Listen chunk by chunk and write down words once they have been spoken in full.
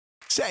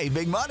Save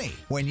big money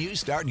when you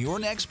start your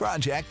next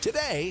project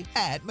today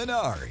at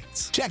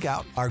Menards. Check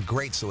out our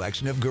great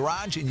selection of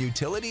garage and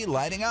utility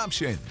lighting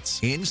options.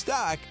 In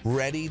stock,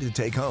 ready to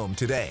take home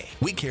today.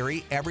 We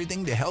carry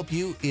everything to help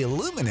you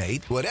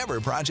illuminate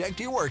whatever project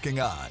you're working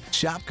on.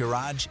 Shop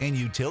garage and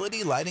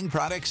utility lighting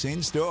products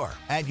in store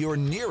at your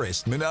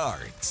nearest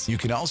Menards. You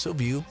can also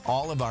view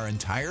all of our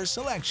entire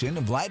selection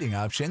of lighting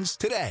options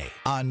today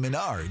on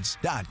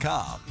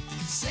Menards.com.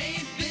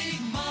 Save big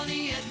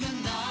money at Menards.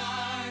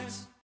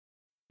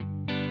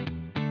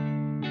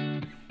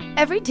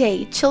 Every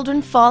day,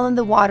 children fall in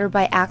the water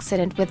by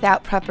accident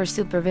without proper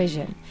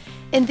supervision.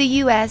 In the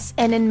U.S.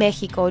 and in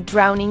Mexico,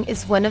 drowning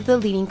is one of the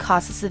leading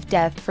causes of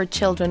death for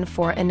children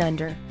 4 and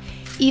under.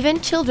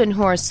 Even children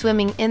who are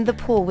swimming in the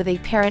pool with a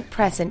parent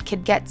present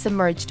could get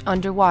submerged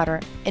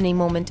underwater in a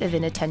moment of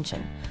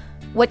inattention.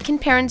 What can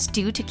parents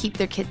do to keep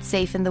their kids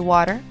safe in the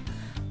water?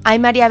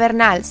 I'm Maria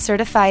Bernal,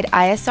 certified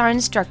ISR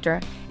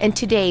instructor, and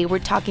today we're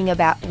talking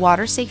about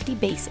water safety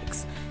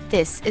basics.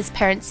 This is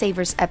Parent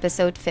Savers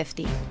episode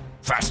 50.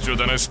 Faster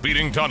than a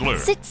speeding toddler.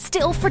 Sit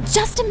still for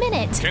just a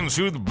minute. Can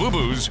soothe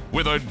boo-boos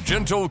with a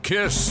gentle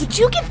kiss. Would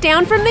you get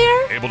down from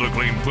there? Able to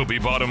clean poopy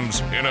bottoms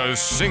in a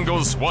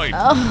single swipe.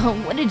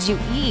 Oh, what did you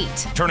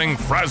eat? Turning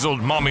frazzled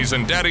mommies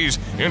and daddies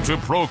into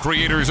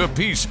pro-creators of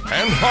peace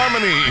and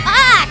harmony.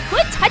 Ah,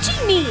 quit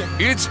touching me.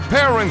 It's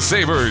Parent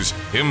Savers,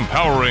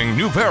 empowering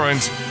new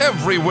parents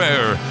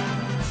everywhere.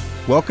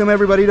 Welcome,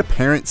 everybody, to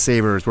Parent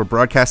Savers. We're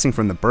broadcasting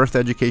from the Birth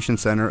Education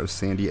Center of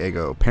San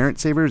Diego. Parent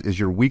Savers is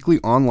your weekly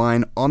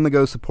online,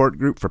 on-the-go support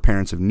group for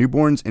parents of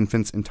newborns,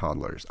 infants, and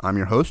toddlers. I'm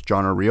your host,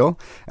 John O'Reilly,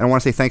 and I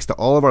want to say thanks to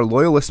all of our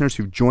loyal listeners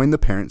who've joined the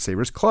Parent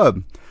Savers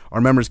Club.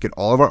 Our members get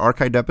all of our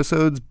archived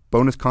episodes,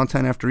 bonus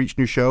content after each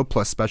new show,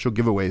 plus special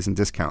giveaways and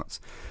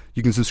discounts.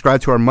 You can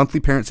subscribe to our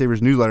monthly Parent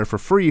Savers newsletter for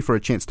free for a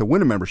chance to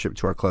win a membership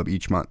to our club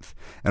each month.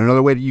 And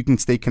another way that you can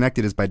stay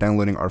connected is by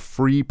downloading our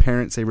free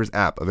Parent Savers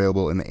app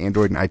available in the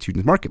Android and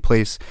iTunes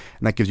marketplace,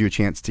 and that gives you a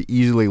chance to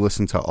easily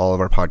listen to all of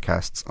our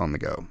podcasts on the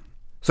go.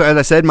 So as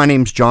I said, my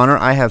name's Johnner.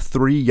 I have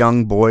 3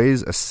 young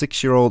boys, a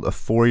 6-year-old, a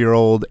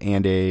 4-year-old,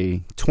 and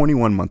a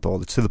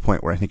 21-month-old. It's to the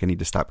point where I think I need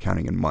to stop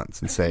counting in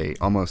months and say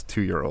almost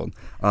 2-year-old.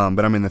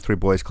 But I'm in the 3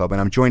 Boys Club, and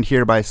I'm joined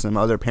here by some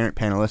other parent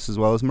panelists as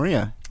well as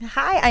Maria.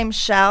 Hi, I'm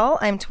Shell.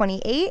 I'm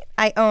 28.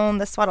 I own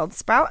the Swaddled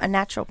Sprout, a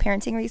natural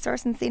parenting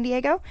resource in San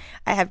Diego.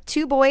 I have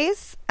 2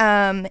 boys,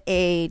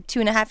 a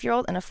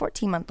 2.5-year-old and a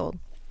 14-month-old.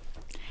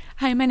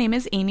 Hi, my name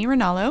is Amy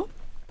Rinaldo.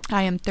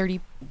 I am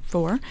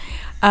 34.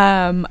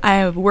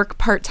 I work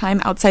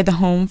part-time outside the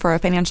home for a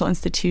financial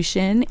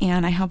institution,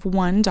 and I have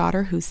 1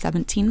 daughter who's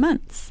 17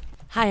 months.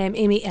 Hi, I'm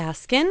Amy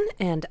Askin,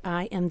 and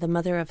I am the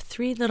mother of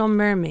 3 little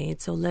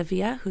mermaids,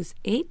 Olivia, who's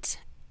 8,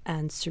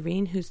 and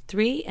Serene, who's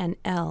 3, and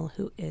Elle,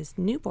 who is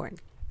newborn.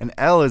 And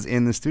Elle is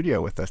in the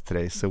studio with us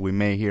today, so we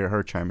may hear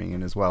her chiming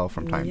in as well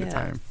from time to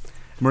time.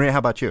 Maria, how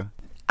about you?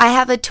 I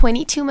have a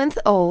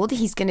 22-month-old.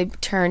 He's going to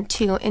turn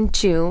 2 in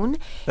June.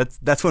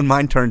 That's when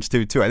mine turns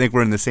 2, too. I think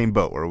we're in the same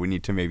boat where we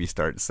need to maybe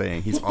start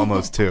saying he's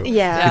almost 2.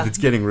 Yeah. Because it's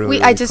getting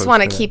really I just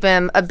want to close keep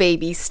him a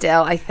baby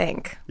still, I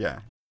think. Yeah.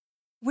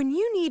 When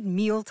you need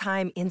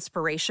mealtime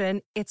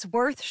inspiration, it's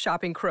worth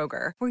shopping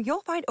Kroger, where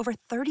you'll find over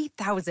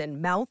 30,000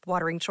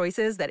 mouth-watering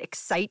choices that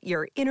excite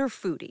your inner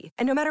foodie.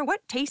 And no matter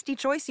what tasty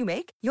choice you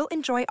make, you'll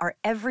enjoy our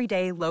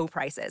everyday low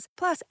prices,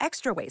 plus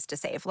extra ways to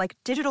save, like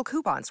digital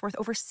coupons worth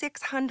over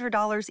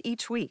 $600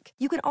 each week.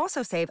 You can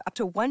also save up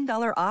to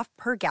 $1 off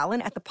per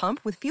gallon at the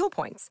pump with fuel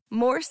points.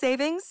 More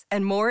savings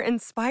and more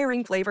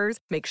inspiring flavors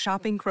make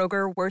shopping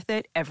Kroger worth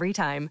it every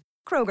time.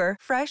 Kroger,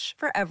 fresh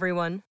for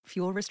everyone.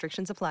 Fuel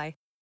restrictions apply.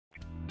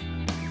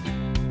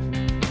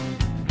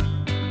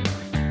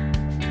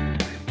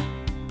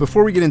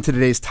 Before we get into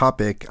today's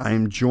topic, I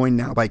am joined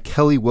now by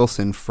Kelly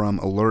Wilson from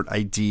Alert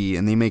ID,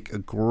 and they make a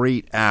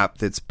great app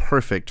that's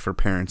perfect for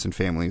parents and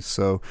families.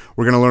 So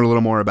we're going to learn a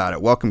little more about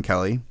it. Welcome,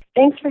 Kelly.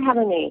 Thanks for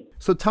having me.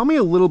 So tell me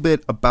a little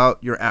bit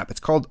about your app. It's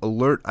called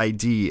Alert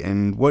ID,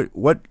 and what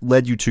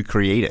led you to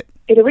create it?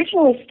 It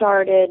originally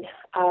started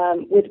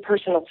with a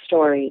personal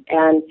story,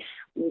 and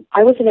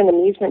I was at an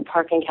amusement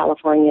park in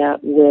California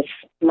with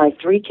my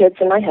 3 kids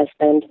and my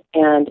husband,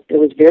 and it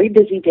was a very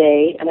busy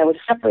day, and we were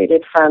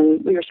separated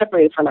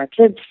from our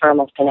kids for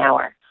almost an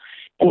hour.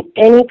 And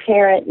any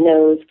parent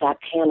knows that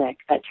panic,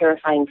 that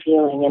terrifying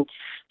feeling. And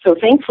so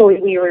thankfully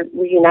we were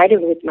reunited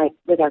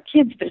with our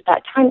kids, but at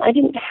that time I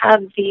didn't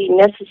have the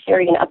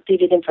necessary and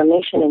updated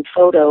information and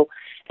photo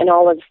and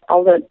all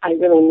that I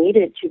really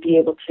needed to be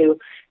able to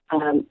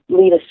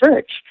lead a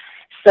search.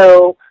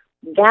 So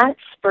that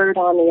spurred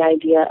on the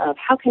idea of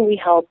how can we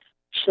help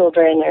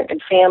children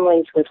and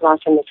families with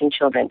lost and missing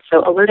children. So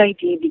Alert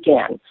ID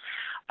began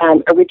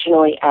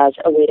originally as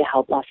a way to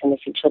help lost and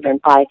missing children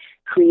by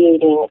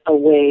creating a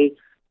way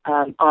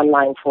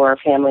online for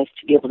families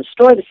to be able to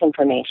store this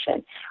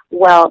information.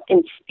 Well,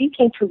 in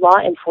speaking to law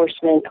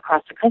enforcement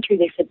across the country,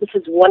 they said, this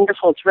is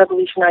wonderful, it's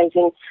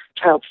revolutionizing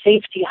child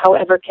safety.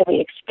 However, can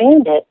we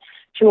expand it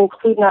to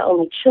include not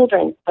only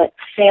children, but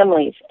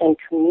families and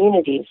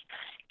communities?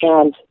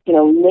 and,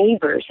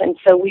 neighbors. And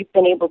so we've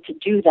been able to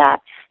do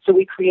that. So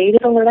we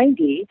created Alert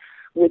ID,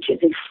 which is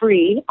a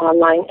free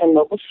online and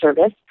mobile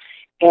service.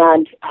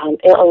 And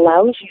it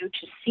allows you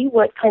to see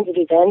what kinds of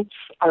events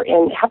are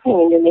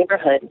happening in your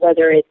neighborhood,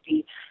 whether it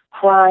be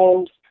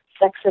crimes,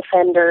 sex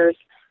offenders,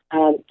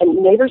 and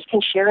neighbors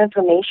can share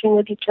information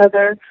with each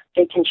other.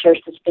 They can share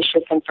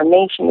suspicious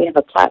information. We have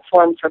a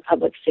platform for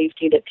public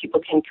safety that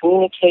people can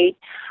communicate,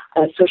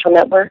 a social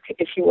network,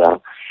 if you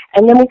will.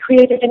 And then we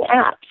created an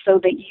app so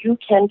that you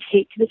can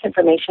take this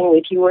information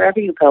with you wherever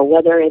you go,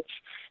 whether it's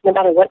no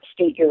matter what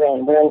state you're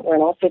in. We're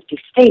in all 50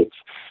 states.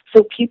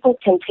 So people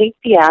can take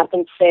the app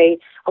and say,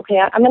 okay,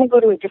 I'm going to go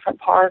to a different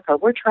park, or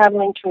we're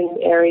traveling to a new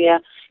area.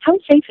 How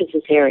safe is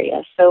this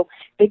area? So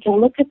they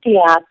can look at the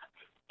app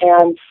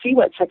and see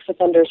what sex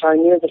offenders are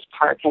near this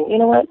park. And you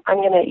know what? I'm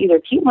going to either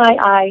keep my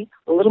eye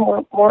a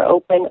little more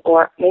open,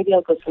 or maybe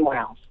I'll go somewhere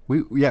else.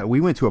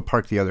 We went to a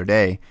park the other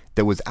day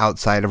that was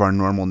outside of our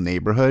normal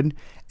neighborhood,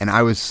 and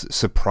I was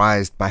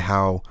surprised by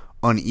how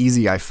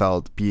uneasy I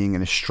felt being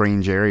in a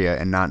strange area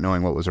and not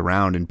knowing what was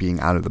around and being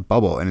out of the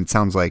bubble. And it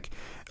sounds like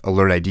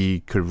Alert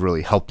ID could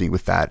really help me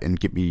with that and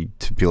get me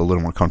to feel a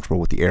little more comfortable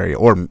with the area,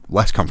 or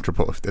less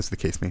comfortable, if that's the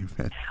case may be.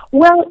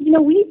 Well,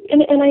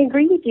 and I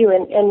agree with you,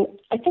 and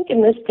I think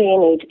in this day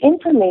and age,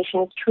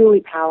 information is truly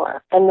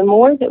power. And the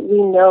more that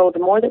we know, the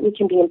more that we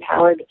can be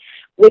empowered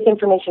with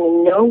information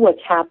and know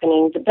what's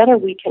happening, the better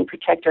we can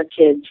protect our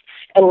kids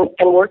and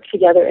work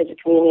together as a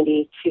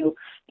community to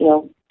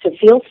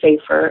feel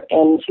safer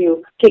and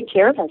to take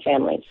care of our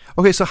families.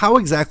 Okay, so how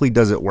exactly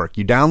does it work?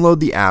 You download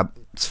the app,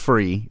 it's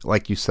free,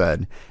 like you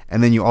said,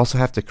 and then you also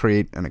have to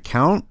create an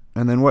account,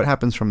 and then what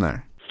happens from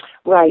there?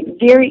 Right,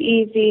 very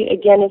easy.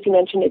 Again, as you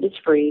mentioned, it is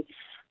free.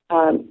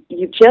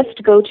 You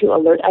just go to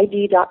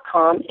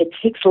alertid.com. It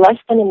takes less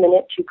than a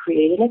minute to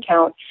create an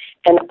account,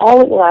 and all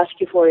it will ask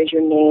you for is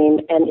your name,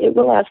 and it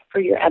will ask for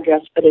your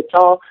address, but it's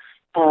all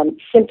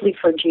simply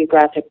for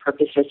geographic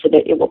purposes, so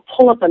that it will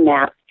pull up a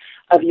map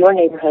of your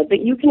neighborhood, but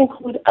you can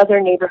include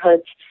other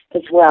neighborhoods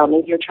as well,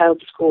 maybe your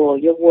child's school,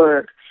 your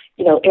work,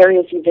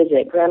 areas you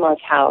visit,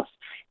 grandma's house,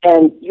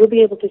 and you'll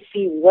be able to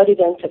see what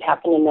events have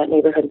happened in that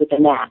neighborhood with the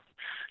map.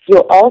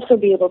 You'll also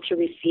be able to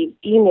receive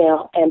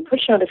email and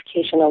push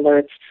notification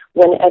alerts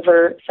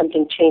whenever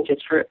something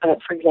changes. For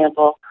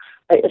example,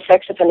 a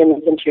sex offender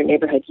moves into your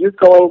neighborhood, you're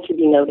going to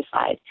be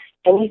notified.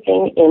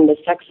 Anything in the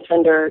sex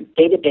offender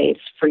database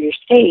for your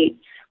state,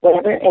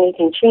 whenever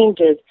anything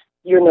changes,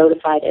 you're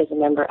notified as a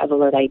member of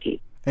Alert ID.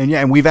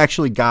 And we've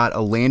actually got a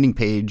landing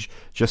page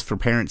just for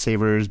Parent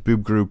Savers,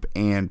 Boob Group,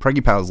 and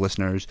Preggy Pals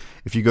listeners.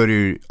 If you go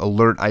to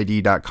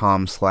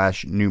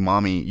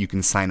alertid.com/newmommy, you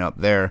can sign up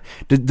there.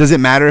 Does it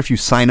matter if you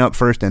sign up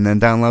first and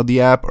then download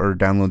the app, or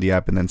download the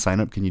app and then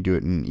sign up? Can you do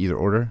it in either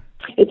order?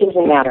 It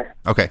doesn't matter.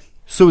 Okay.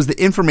 So is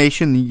the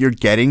information you're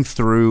getting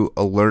through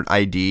Alert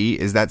ID,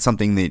 is that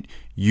something that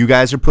you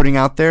guys are putting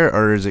out there,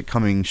 or is it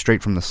coming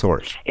straight from the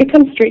source? It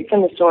comes straight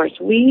from the source.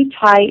 We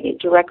tie it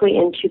directly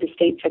into the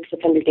state sex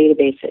offender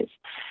databases,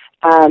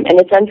 and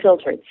it's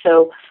unfiltered.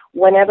 So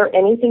whenever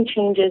anything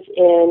changes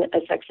in a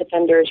sex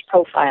offender's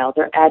profile,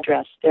 their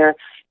address, their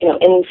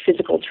any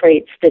physical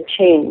traits that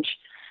change,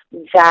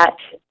 that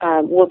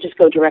will just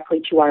go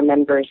directly to our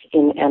members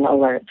in an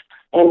alert.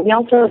 And we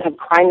also have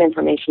crime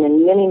information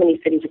in many, many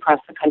cities across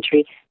the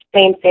country.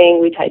 Same thing,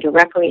 we tie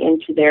directly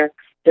into their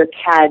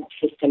CAD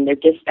system, their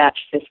dispatch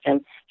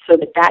system, so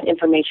that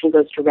information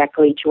goes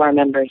directly to our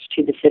members,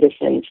 to the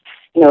citizens.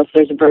 If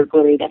there's a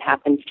burglary that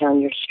happens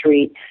down your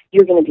street,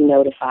 you're going to be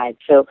notified.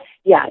 So,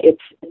 yeah,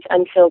 it's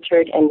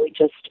unfiltered, and we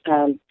just,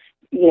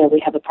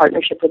 we have a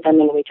partnership with them,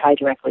 and we tie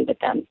directly with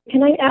them.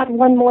 Can I add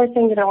one more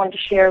thing that I wanted to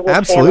share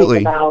with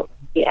families about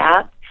the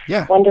app?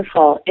 Yeah.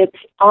 Wonderful. It's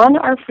on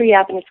our free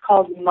app, and it's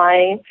called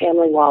My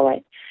Family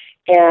Wallet.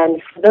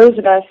 And for those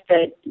of us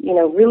that,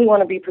 really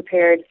want to be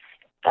prepared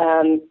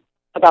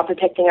about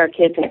protecting our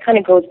kids, and it kind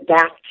of goes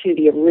back to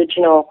the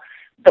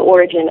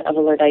origin of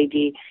Alert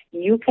ID,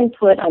 you can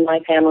put on My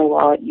Family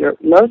Wallet your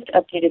most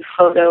updated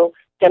photo,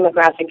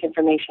 demographic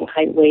information,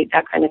 height, weight,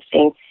 that kind of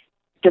thing,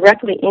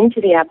 directly into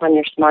the app on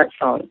your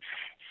smartphone,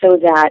 so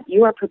that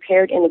you are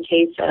prepared in the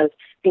case of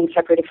being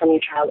separated from your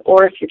child,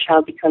 or if your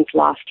child becomes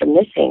lost or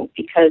missing,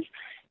 because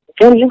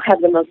then you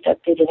have the most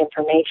updated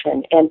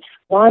information. And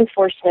law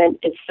enforcement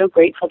is so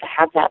grateful to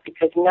have that,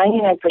 because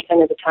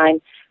 99% of the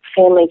time,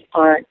 families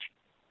aren't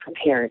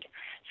prepared.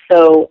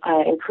 So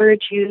I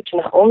encourage you to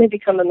not only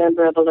become a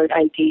member of Alert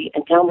ID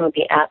and download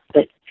the app,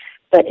 but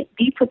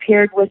be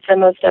prepared with the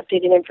most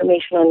updated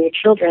information on your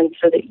children,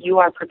 so that you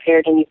are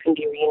prepared and you can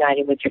be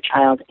reunited with your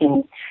child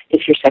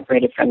if you're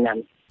separated from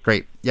them.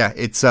 Great. Yeah,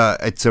 it's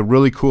a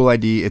really cool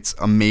idea. It's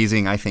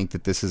amazing. I think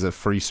that this is a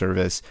free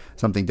service,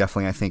 something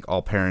definitely I think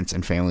all parents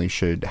and families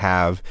should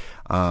have,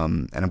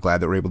 and I'm glad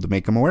that we're able to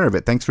make them aware of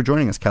it. Thanks for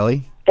joining us,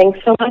 Kelly. Thanks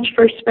so much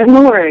for spreading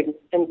the word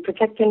and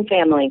protecting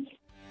families.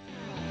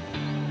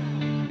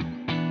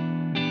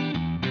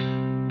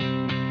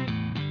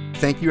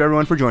 thank you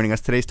everyone for joining us.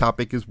 Today's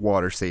topic is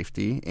water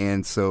safety.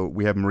 And so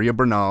we have Maria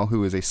Bernal,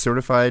 who is a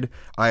certified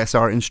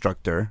ISR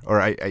instructor.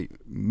 Or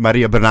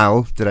Maria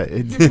Bernal, did I?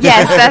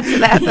 Yes,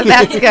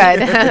 that's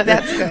good.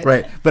 That's good.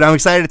 Right. But I'm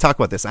excited to talk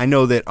about this. I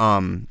know that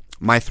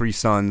my 3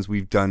 sons,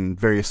 we've done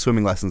various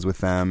swimming lessons with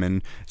them,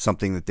 and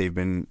something that they've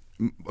been,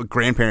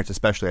 grandparents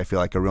especially, I feel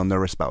like, are real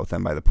nervous about with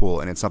them by the pool.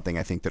 And it's something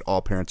I think that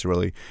all parents are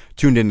really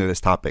tuned into this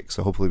topic.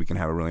 So hopefully we can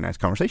have a really nice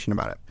conversation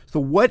about it. So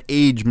what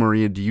age,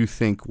 Maria, do you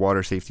think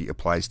water safety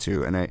applies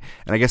to? And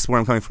I guess where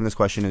I'm coming from this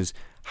question is,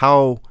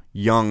 how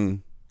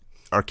young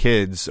are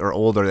kids, or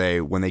old are they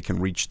when they can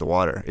reach the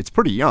water? It's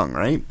pretty young,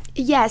 right?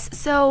 Yes.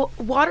 So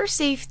water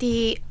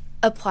safety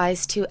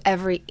applies to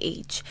every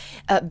age,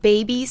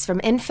 babies, from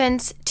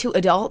infants to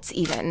adults.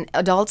 Even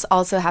adults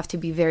also have to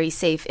be very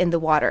safe in the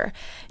water.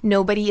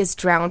 Nobody is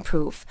drown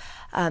proof.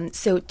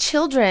 So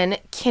children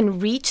can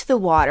reach the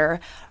water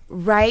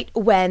right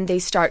when they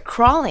start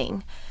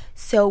crawling.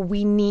 So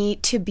we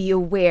need to be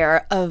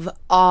aware of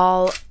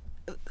all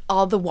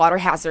the water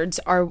hazards,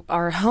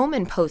 our home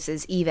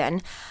imposes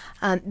even,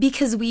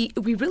 because we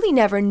really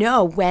never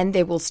know when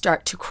they will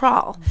start to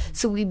crawl.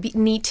 So we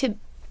need to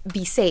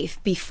be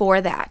safe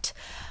before that.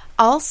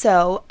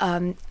 Also,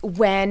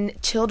 when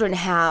children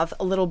have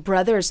little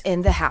brothers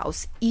in the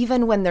house,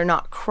 even when they're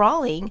not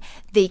crawling,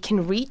 they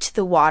can reach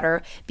the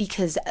water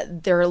because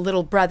their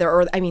little brother,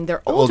 or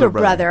their older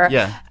brother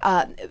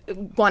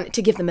wanted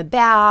to give them a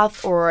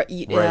bath, or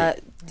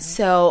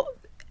so.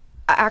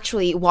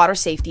 Actually, water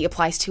safety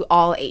applies to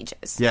all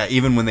ages. Yeah,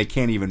 even when they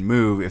can't even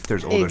move, if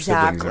there's older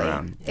siblings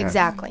around. Yeah,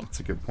 exactly. That's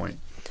a good point.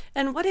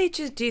 And what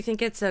ages do you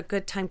think it's a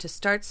good time to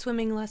start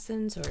swimming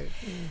lessons, or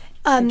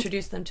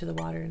introduce them to the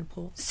water in a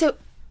pool? So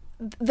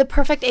the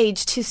perfect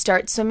age to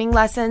start swimming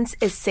lessons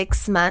is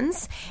 6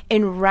 months,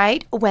 and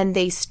right when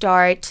they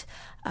start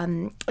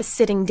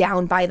sitting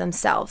down by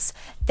themselves.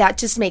 That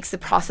just makes the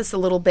process a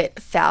little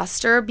bit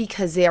faster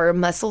because their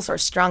muscles are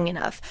strong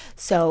enough,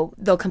 so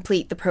they'll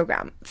complete the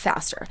program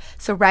faster.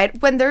 So right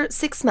when they're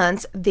 6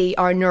 months, they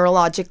are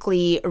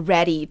neurologically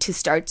ready to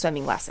start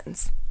swimming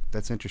lessons.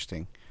 That's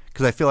interesting.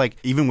 Because I feel like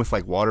even with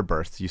like water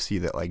births, you see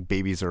that like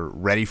babies are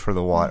ready for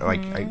the water. Like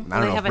I don't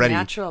know, they have ready. A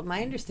natural.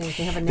 My understanding,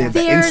 they have a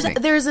natural.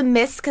 There's a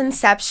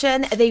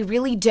misconception. They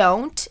really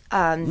don't.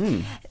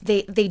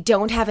 They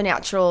don't have a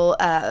natural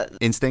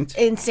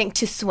instinct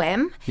to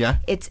swim. Yeah.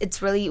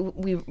 It's really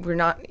we're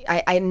not.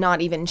 I'm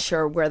not even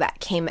sure where that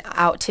came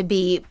out to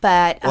be,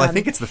 but well, I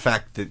think it's the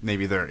fact that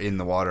maybe they're in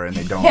the water and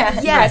they don't.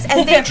 Yes,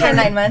 and they can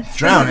 9 months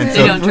drown. And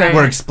so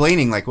we're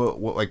explaining like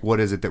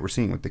what is it that we're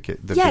seeing with the kid.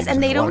 Yes,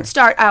 and they don't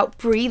start out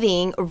breathing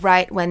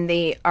right when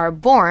they are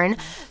born,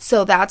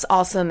 so that's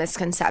also a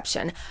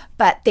misconception.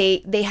 But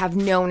they have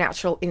no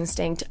natural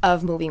instinct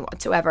of moving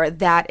whatsoever.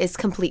 That is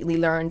completely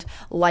learned,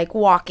 like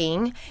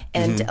walking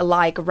and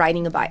like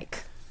riding a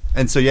bike.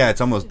 And so, yeah, it's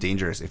almost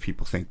dangerous if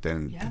people think that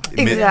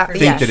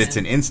it's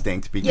an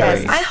instinct,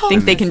 because I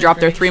think they can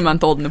drop their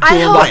 3-month-old in the pool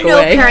and walk away. I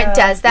hope no parent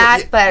does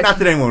that, but not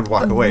that anyone would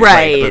walk away,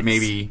 right? But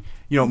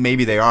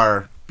maybe they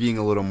are being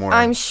a little more.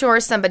 I'm sure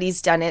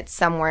somebody's done it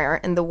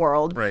somewhere in the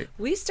world. Right.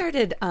 We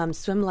started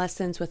swim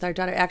lessons with our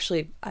daughter.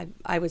 Actually,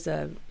 I was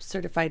a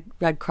certified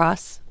Red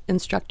Cross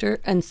instructor,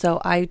 and so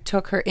I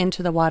took her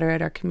into the water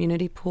at our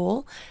community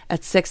pool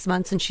at 6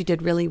 months, and she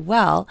did really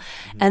well.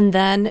 And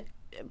then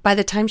by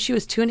the time she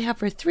was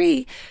 2.5 or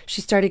 3,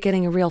 she started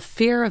getting a real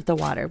fear of the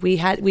water. We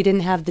didn't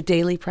have the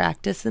daily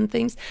practice and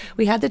things.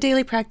 We had the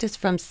daily practice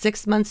from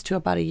 6 months to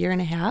about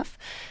 1.5 years.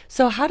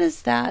 So how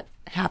does that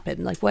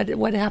happen? Like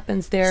what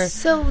happens there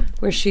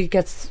where she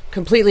gets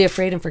completely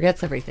afraid and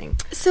forgets everything?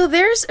 So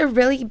there's a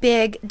really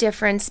big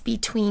difference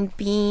between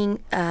being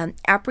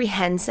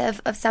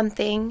apprehensive of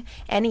something,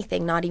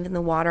 anything, not even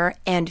the water,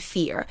 and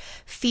fear.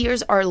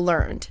 Fears are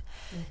learned.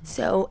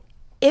 So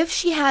if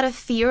she had a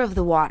fear of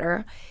the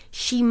water,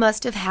 she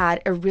must have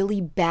had a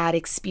really bad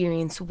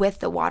experience with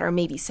the water.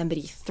 Maybe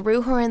somebody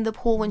threw her in the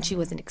pool when she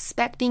wasn't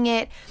expecting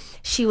it.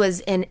 She was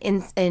in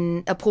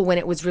a pool when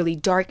it was really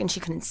dark and she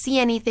couldn't see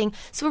anything.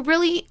 So a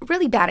really,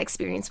 really bad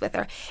experience with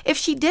her. If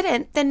she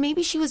didn't, then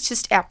maybe she was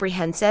just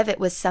apprehensive. It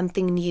was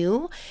something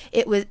new.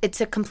 It's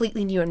a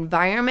completely new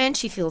environment.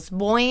 She feels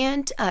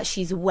buoyant.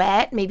 She's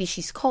wet. Maybe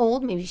she's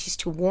cold. Maybe she's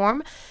too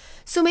warm.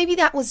 So maybe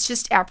that was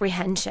just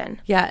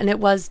apprehension. Yeah, and it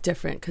was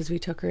different because we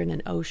took her in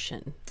an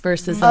ocean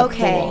versus a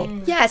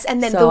pool. Yes,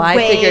 and then so the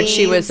waves. I figured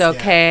she was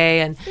okay,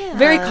 and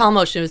very calm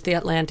ocean. It was the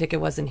Atlantic. It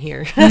wasn't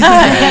here.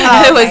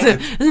 It was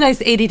a nice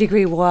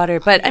 80-degree water.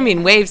 But, I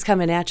mean, waves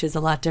coming at you is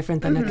a lot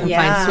different than a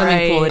confined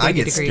swimming pool at 80 I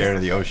get degrees. scared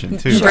of the ocean,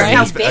 too. Sure.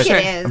 How big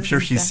it is. I'm sure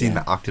she's seen the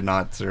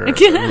octonauts, or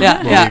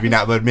maybe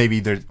not, but maybe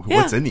there's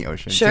what's in the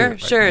ocean, Sure,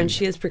 too. sure, and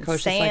she is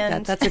precocious like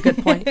that. That's a good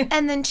point.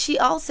 And then she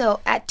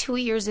also, at 2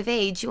 years of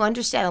age, you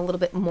understand a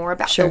little bit more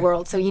about the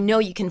world. So you know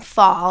you can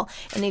fall,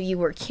 and if you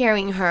were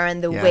carrying her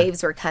and the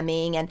waves were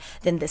coming, and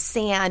then the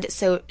sand,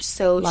 so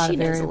she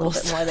knows a little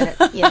bit more than it.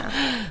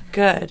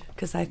 Good,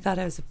 because I thought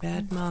I was a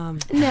bad mom.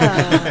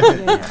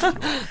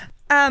 No.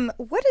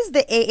 What is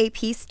the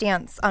AAP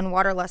stance on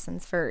water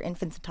lessons for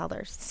infants and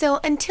toddlers? So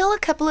until a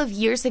couple of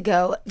years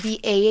ago, the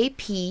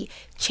AAP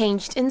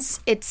changed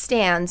its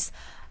stance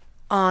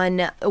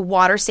on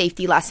water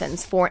safety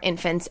lessons for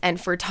infants and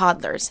for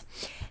toddlers.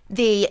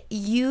 They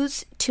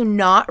used to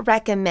not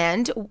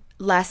recommend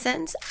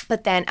lessons,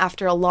 but then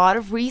after a lot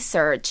of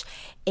research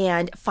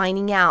and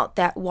finding out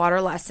that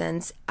water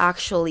lessons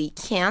actually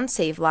can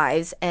save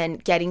lives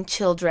and getting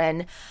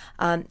children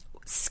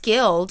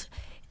skilled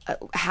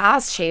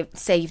has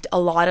saved a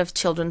lot of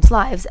children's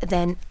lives,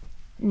 then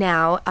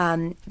now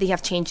they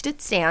have changed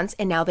its stance,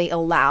 and now they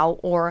allow,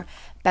 or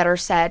better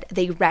said,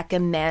 they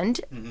recommend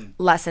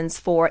lessons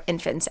for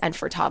infants and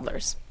for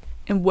toddlers.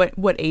 And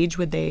what age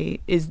would do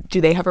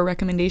they have a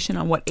recommendation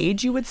on what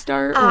age you would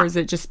start, or is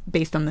it just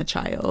based on the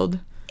child?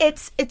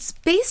 It's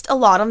based a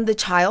lot on the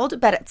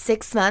child, but at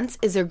 6 months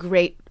is a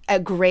great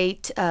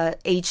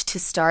age to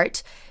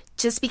start,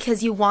 just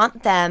because you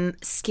want them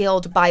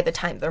skilled by the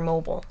time they're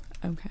mobile.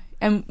 Okay.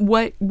 And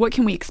what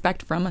can we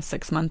expect from a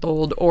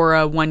 6-month-old or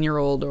a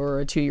 1-year-old or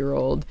a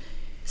 2-year-old?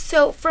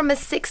 So from a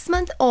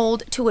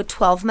 6-month-old to a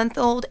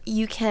 12-month-old,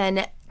 you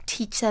can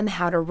teach them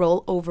how to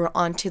roll over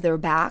onto their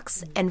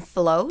backs and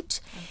float.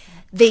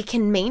 They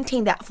can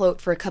maintain that float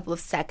for a couple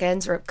of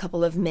seconds or a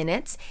couple of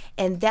minutes,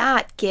 and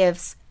that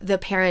gives the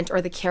parent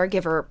or the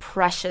caregiver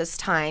precious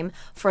time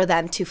for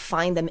them to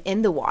find them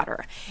in the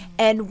water.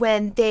 And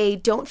when they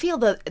don't feel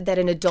that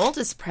an adult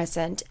is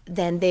present,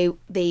 then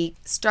they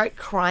start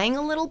crying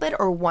a little bit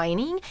or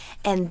whining,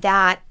 and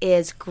that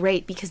is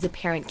great because the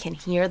parent can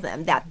hear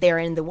them, that they're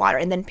in the water.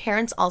 And then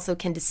parents also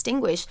can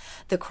distinguish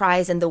the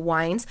cries and the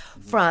whines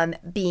from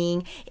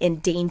being in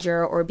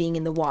danger or being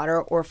in the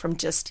water or from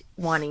just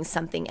wanting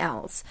something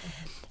else.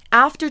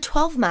 After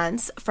 12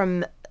 months,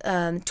 from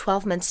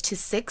 12 months to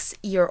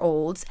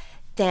 6-year-olds,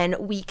 then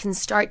we can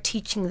start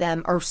teaching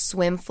them our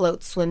swim,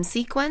 float, swim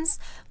sequence.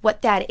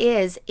 What that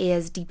is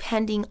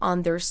depending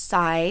on their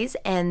size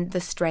and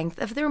the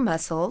strength of their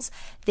muscles,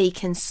 they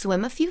can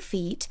swim a few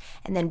feet,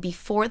 and then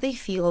before they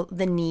feel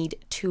the need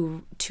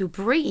to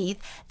breathe,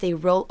 they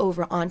roll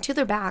over onto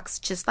their backs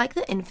just like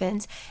the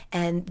infants,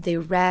 and they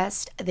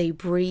rest, they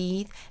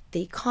breathe,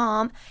 they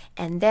calm,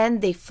 and then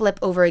they flip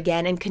over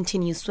again and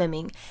continue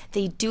swimming.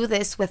 They do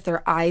this with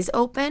their eyes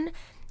open.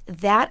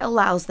 That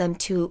allows them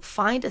to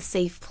find a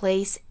safe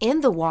place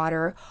in the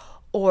water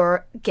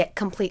or get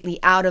completely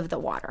out of the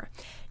water.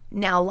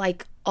 Now,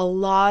 like a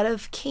lot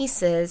of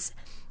cases,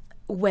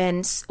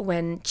 when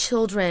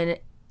children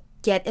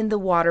get in the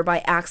water by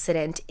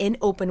accident in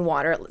open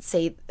water, let's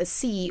say a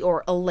sea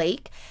or a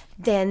lake,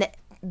 then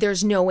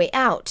there's no way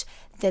out.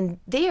 Then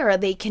there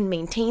they can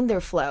maintain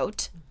their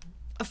float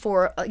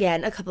for,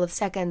 again, a couple of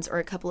seconds or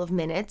a couple of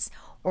minutes,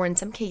 or in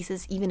some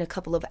cases, even a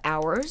couple of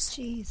hours.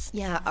 Jeez.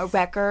 Yeah, a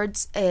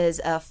records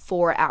is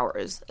 4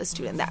 hours. A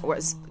student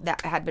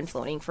that had been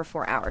floating for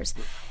 4 hours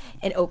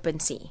in open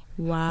sea.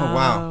 Wow. Oh,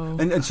 wow.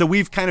 And so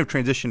we've kind of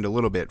transitioned a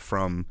little bit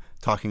from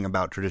talking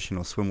about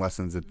traditional swim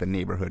lessons at the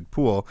neighborhood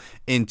pool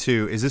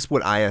into, is this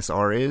what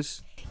ISR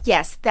is?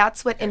 Yes,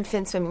 that's what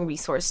Infant Swimming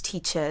Resource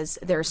teaches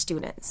their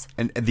students.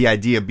 And the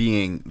idea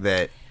being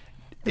that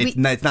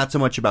it's not so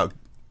much about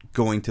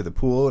going to the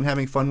pool and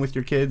having fun with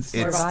your kids.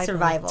 It's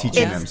survival.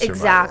 Teaching them survival.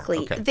 Exactly.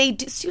 Okay.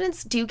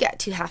 Students do get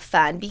to have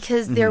fun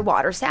because they're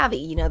water savvy.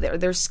 You know,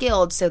 they're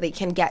skilled, so they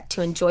can get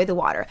to enjoy the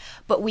water.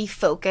 But we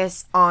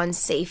focus on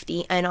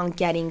safety and on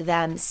getting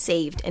them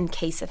saved in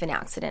case of an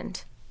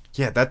accident.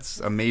 Yeah, that's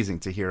amazing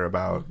to hear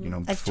about,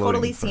 I've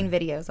totally seen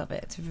videos of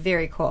it. It's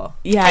very cool.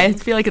 Yeah, I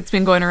feel like it's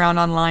been going around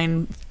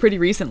online pretty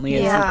recently.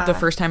 Yeah. It's the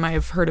first time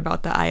I've heard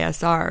about the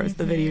ISR is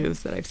the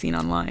videos that I've seen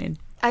online.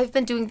 I've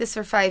been doing this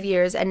for 5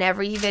 years, and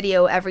every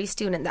video, every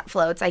student that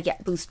floats, I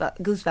get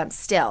goosebumps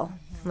still.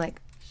 I'm like,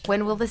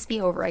 when will this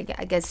be over? I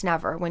guess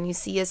never. When you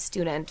see a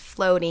student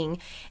floating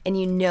and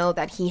you know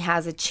that he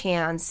has a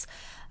chance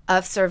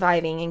of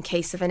surviving in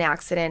case of an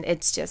accident,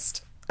 it's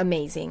just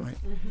amazing. Right.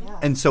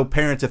 And so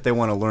parents, if they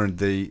want to learn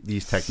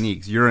these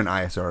techniques, you're an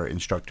ISR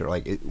instructor.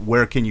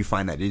 Where can you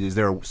find that? Is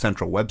there a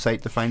central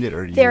website to find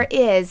it? There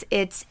is.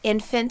 It's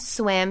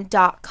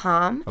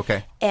infantswim.com.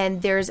 Okay.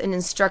 And there's an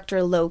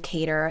instructor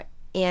locator.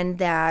 And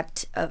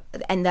that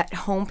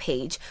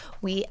homepage,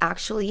 we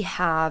actually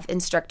have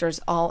instructors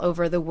all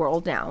over the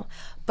world now,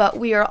 but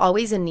we are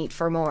always in need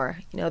for more.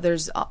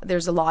 There's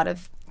a lot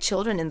of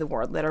children in the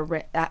world that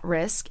are at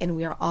risk, and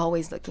we are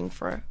always looking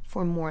for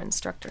more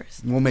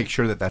instructors. We'll make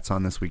sure that that's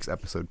on this week's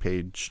episode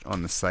page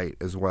on the site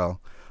as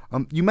well.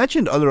 You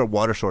mentioned other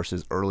water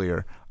sources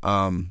earlier,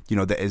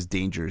 that as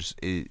dangers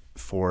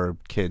for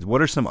kids.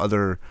 What are some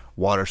other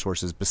water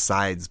sources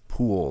besides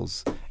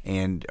pools,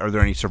 and are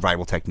there any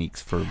survival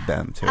techniques for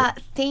them too?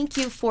 Thank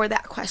you for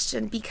that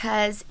question,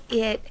 because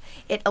it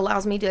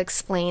allows me to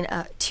explain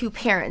to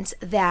parents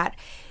that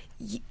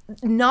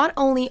not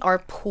only are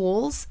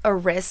pools a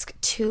risk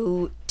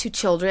to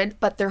children,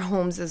 but their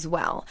homes as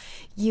well.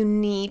 You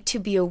need to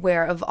be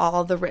aware of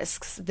all the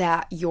risks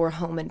that your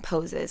home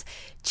imposes.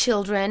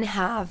 Children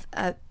have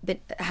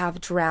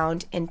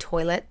drowned in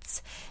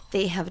toilets.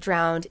 They have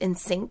drowned in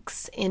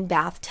sinks, in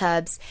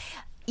bathtubs.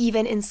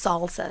 even in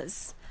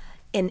salsas.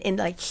 In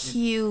like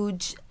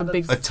huge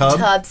tub?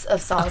 tubs of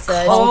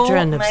salsas.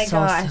 Cauldron oh of my salsa.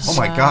 gosh. Oh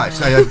my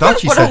gosh! I thought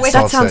she said salsa.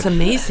 That sounds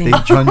amazing. They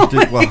drunged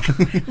it well.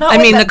 Not I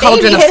with mean, the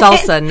cauldron of baby in it.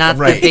 salsa, not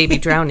Right. the baby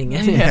drowning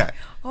in it. Yeah.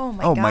 Oh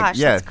my gosh,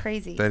 that's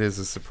crazy. That is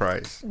a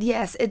surprise.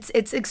 Yes,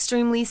 it's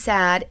extremely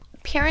sad.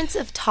 Parents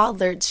of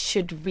toddlers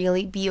should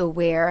really be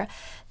aware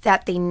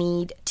that they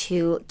need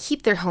to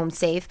keep their home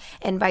safe,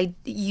 and by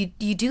you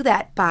do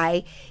that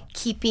by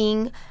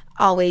keeping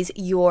always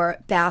your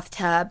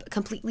bathtub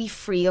completely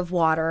free of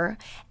water,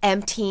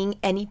 emptying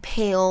any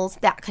pails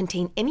that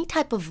contain any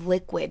type of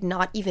liquid,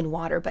 not even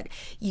water, but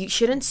you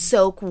shouldn't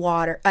soak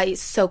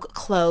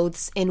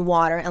clothes in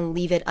water and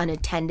leave it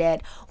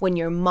unattended. When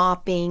you're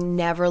mopping,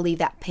 never leave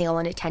that pail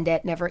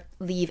unattended, never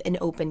leave an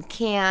open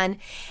can,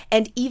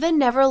 and even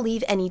never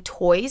leave any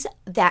toys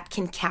that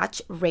can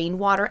catch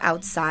rainwater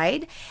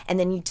outside, and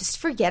then you just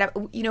forget.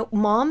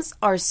 Moms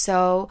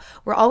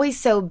we're always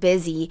so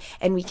busy,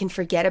 and we can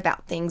forget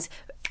about things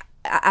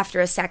after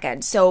a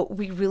second. So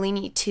we really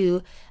need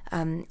to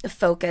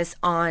focus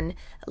on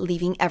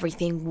leaving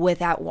everything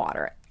without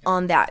water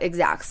on that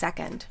exact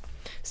second.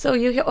 So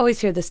you always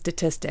hear the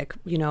statistic,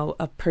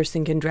 a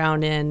person can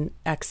drown in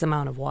X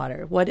amount of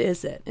water. What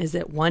is it? Is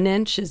it 1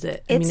 inch? Is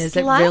it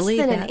less really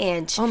than that? an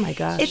inch. Oh my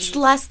gosh. It's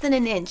less than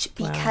an inch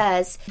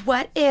because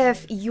what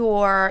if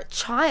your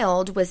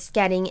child was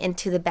getting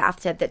into the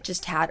bathtub that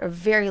just had a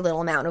very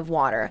little amount of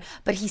water,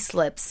 but he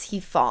slips, he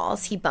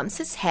falls, he bumps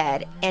his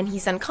head, and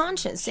he's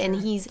unconscious, and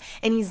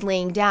he's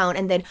laying down.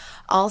 And then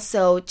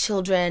also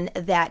children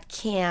that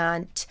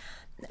can't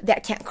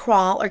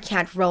crawl or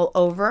can't roll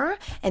over,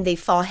 and they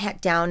fall head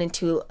down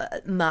into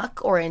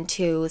muck or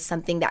into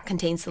something that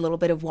contains a little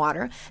bit of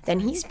water,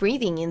 then he's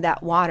breathing in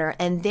that water,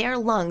 and their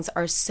lungs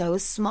are so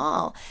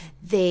small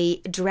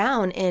they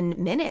drown in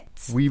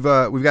minutes. We've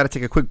got to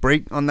take a quick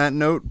break on that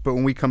note, but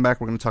when we come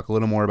back, we're going to talk a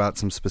little more about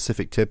some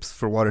specific tips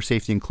for water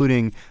safety,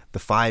 including the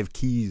 5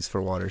 keys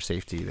for water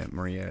safety that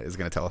Maria is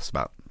going to tell us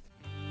about.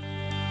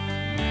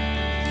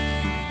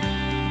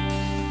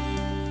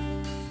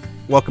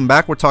 Welcome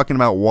back. We're talking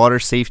about water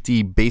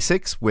safety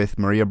basics with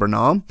Maria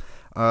Bernal.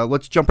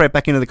 Let's jump right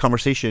back into the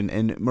conversation.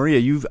 And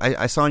Maria,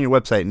 I saw on your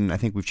website, and I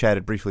think we've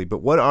chatted briefly, but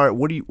what are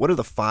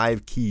the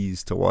 5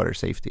 keys to water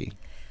safety?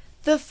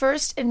 The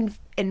first and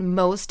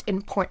most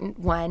important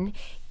one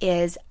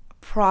is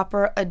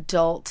proper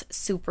adult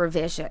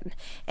supervision,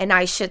 and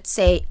I should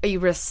say a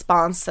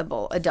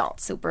responsible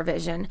adult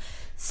supervision.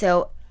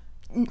 So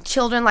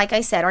children, like I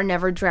said, are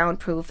never drown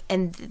proof,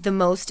 and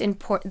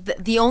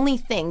the only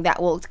thing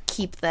that will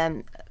keep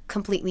them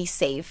completely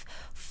safe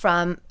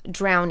from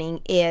drowning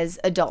is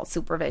adult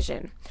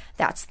supervision.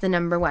 That's the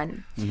number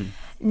one.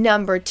 Mm-hmm.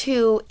 Number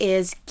 2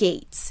 is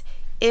gates.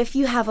 If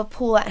you have a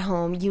pool at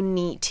home, you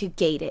need to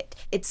gate it.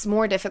 It's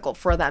more difficult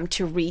for them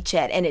to reach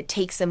it, and it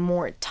takes them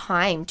more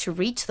time to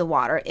reach the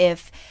water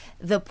if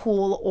the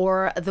pool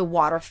or the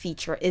water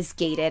feature is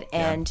gated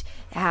and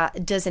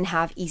doesn't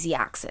have easy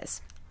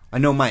access. I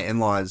know my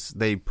in-laws,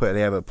 they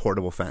have a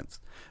portable fence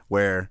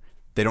where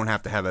they don't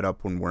have to have it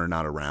up when we're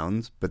not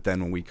around, but then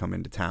when we come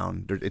into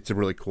town, it's a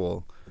really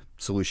cool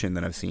solution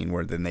that I've seen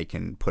where then they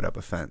can put up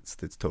a fence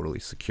that's totally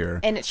secure.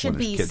 And it should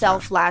be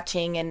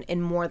self-latching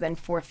and more than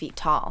 4 feet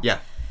tall. Yeah.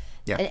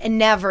 And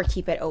never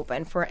keep it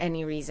open for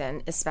any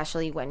reason,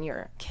 especially when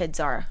your kids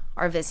are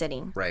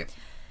visiting. Right.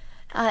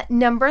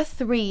 Number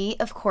 3,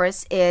 of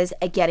course, is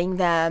getting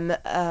them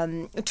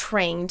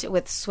trained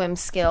with swim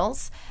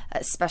skills,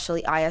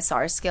 especially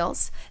ISR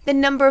skills.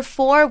 Then number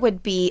 4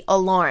 would be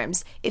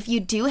alarms. If you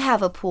do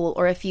have a pool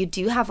or if you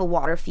do have a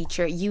water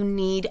feature, you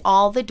need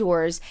all the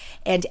doors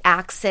and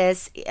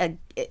access,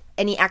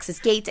 any access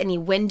gates, any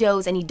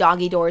windows, any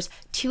doggy doors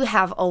to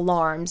have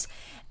alarms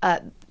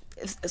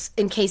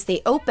in case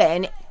they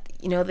open.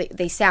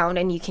 They sound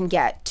and you can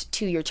get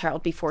to your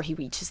child before he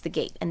reaches the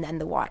gate and then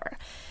the water.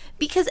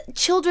 Because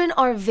children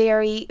are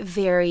very,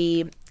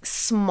 very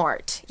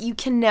smart. You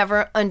can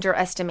never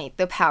underestimate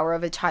the power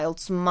of a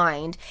child's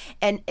mind.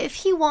 And if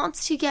he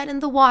wants to get in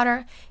the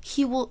water,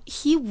 he will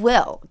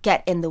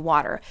get in the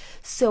water.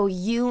 So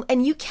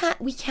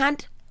we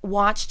can't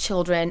watch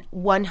children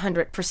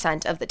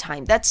 100% of the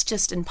time. That's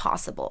just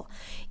impossible.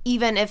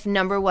 Even if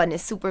number 1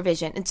 is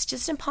supervision, it's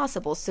just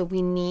impossible. So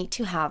we need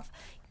to have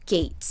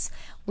gates.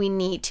 We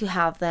need to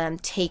have them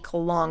take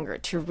longer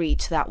to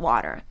reach that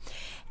water.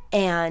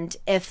 And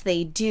if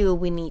they do,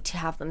 we need to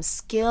have them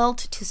skilled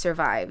to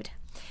survive.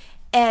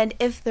 And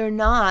if they're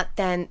not,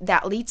 then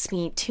that leads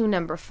me to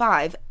number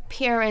 5.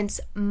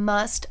 Parents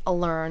must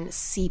learn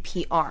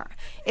CPR.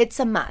 It's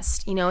a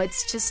must.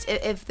 It's just,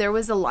 if there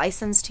was a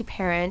license to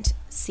parent,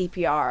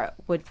 CPR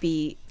would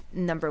be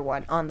number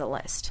 1 on the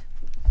list.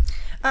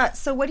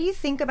 So what do you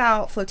think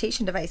about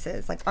flotation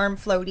devices like arm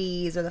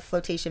floaties or the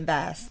flotation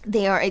vest?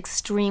 They are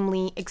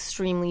extremely,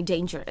 extremely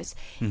dangerous.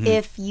 Mm-hmm.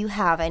 If you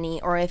have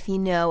any, or if you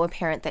know a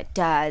parent that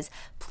does,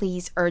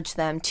 please urge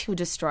them to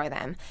destroy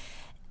them.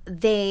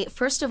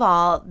 First of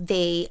all,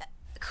 they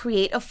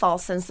create a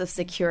false sense of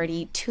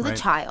security to the Right.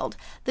 child.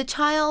 The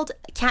child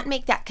can't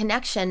make that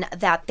connection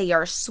that they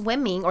are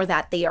swimming or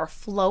that they are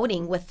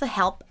floating with the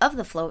help of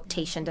the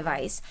flotation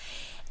device.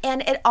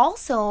 And it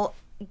also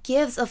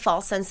gives a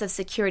false sense of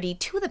security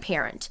to the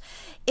parent.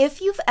 If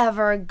you've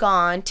ever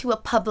gone to a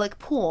public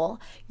pool,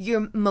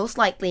 you're most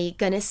likely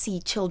going to see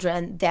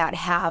children that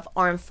have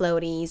arm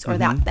floaties or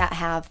that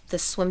have the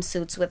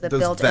swimsuits with the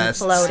Those built-in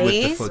vests floaties.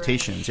 with the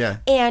flotations, yeah.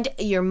 And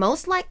you're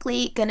most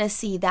likely going to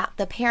see that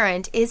the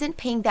parent isn't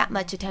paying that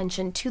much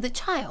attention to the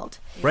child.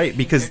 Right,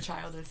 because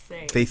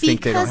they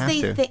think they don't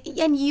have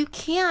to. And you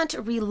can't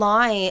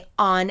rely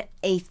on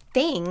a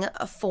thing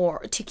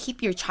to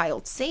keep your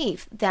child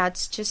safe.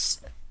 That's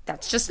just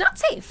not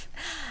safe.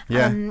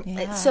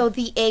 Yeah. So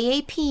the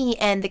AAP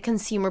and the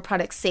Consumer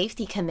Product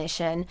Safety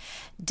Commission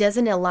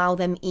doesn't allow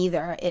them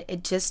either. It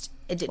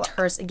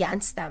deters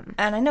against them.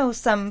 And I know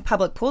some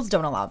public pools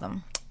don't allow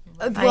them.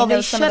 Well, I know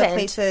they some of the shouldn't.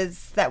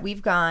 places that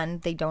we've gone,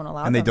 they don't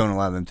allow And them. they don't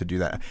allow them to do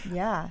that.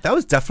 Yeah. That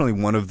was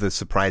definitely one of the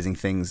surprising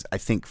things, I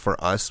think, for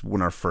us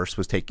when our first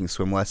was taking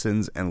swim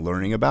lessons and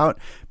learning about.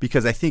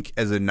 Because I think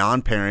as a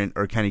non-parent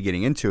or kind of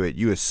getting into it,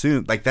 you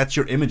assume, like, that's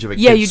your image of a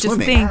kid Yeah, you just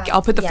swimming. think,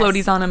 I'll put the Yes.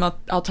 floaties on them,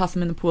 I'll toss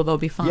them in the pool, they'll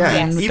be fine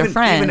Yeah. with their Even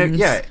friends.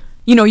 yeah.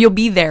 You know, you'll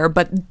be there,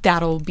 but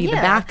that'll be the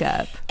Yeah.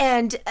 backup.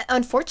 And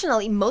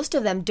unfortunately, most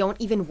of them don't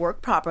even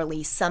work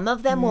properly. Some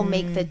of them will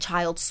make the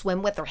child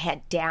swim with their head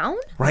down.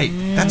 Right.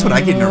 That's what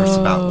I get nervous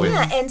about with.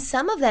 Yeah, and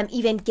some of them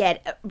even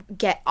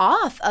get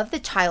off of the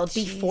child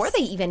before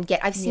they even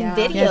get. I've seen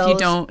videos. Yeah, if you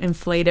don't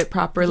inflate it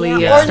properly, Yeah.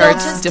 it Or they'll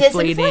starts just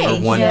deflating.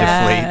 disinflate. Or one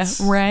Yeah,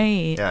 deflates.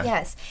 Right. Yeah.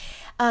 Yes.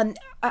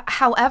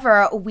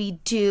 However, we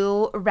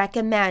do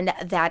recommend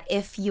that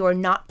if you're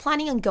not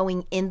planning on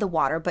going in the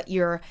water, but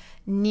you're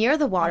near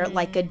the water,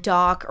 like a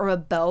dock or a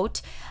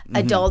boat,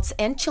 adults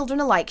and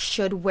children alike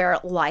should wear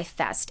life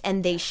vests,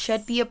 and they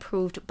should be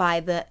approved by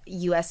the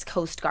U.S.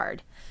 Coast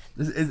Guard.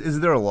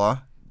 Is there a law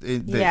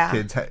that Yeah.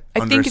 kids I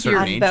under think a if you're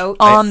certain age? boat.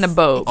 on the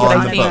boat, but On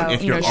I the think boat,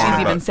 if you know you're she's on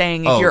the even boat.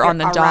 saying Oh. if you're on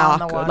the Around dock,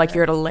 the water. like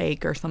you're at a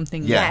lake or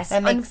something. Yeah. Yes,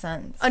 That makes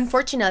sense.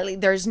 Unfortunately,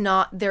 there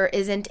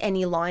isn't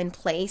any law in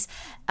place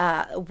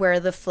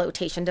where the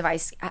flotation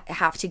device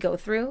have to go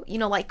through. You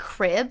know, like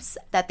cribs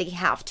that they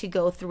have to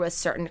go through a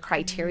certain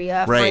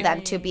criteria for Right.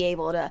 them to be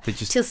able to They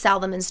just- to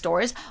sell them in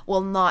stores. Well,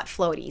 not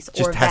floaties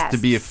Just or has to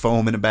be a vests.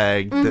 foam in a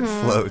bag that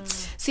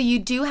floats. So you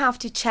do have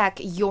to check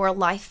your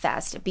life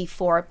vest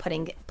before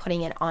putting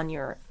it on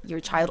your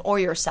child or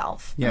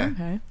yourself. Yeah.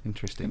 Okay.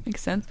 Interesting.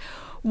 Makes sense.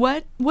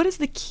 What is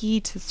the key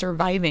to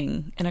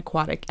surviving an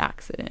aquatic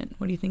accident?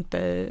 What do you think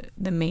the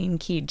main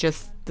key?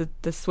 Just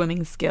the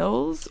swimming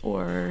skills,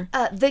 or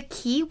The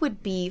key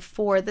would be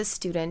for the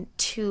student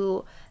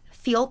to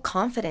feel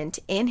confident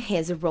in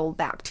his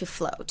rollback to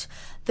float.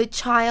 The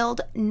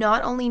child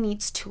not only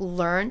needs to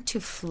learn to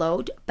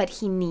float, but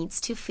he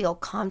needs to feel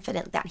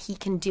confident that he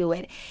can do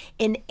it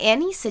in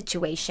any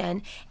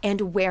situation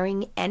and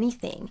wearing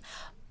anything.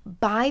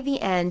 By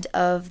the end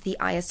of the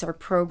ISR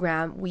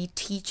program, we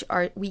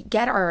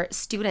get our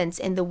students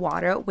in the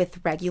water with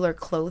regular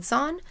clothes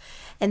on,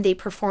 and they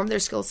perform their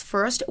skills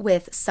first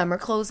with summer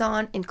clothes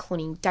on,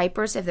 including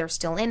diapers if they're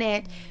still in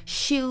it,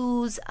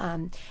 shoes,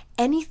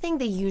 anything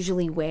they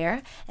usually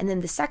wear. And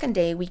then the second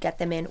day, we get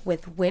them in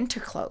with winter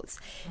clothes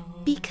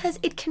because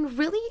it can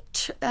really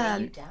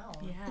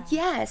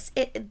Yes,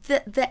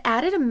 the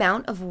added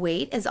amount of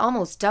weight is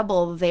almost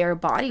double their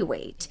body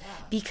weight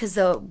because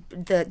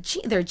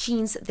their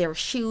jeans, their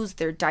shoes,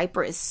 their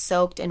diaper is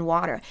soaked in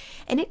water,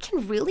 and it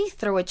can really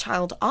throw a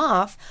child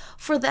off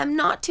for them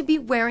not to be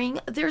wearing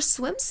their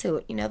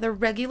swimsuit, their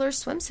regular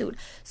swimsuit.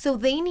 So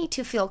they need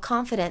to feel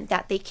confident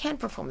that they can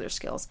perform their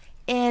skills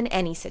in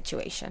any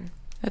situation.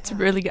 that's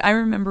really good. I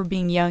remember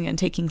being young and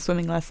taking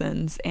swimming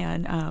lessons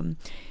and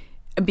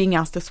being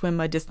asked to swim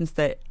a distance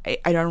that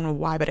I don't know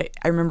why, but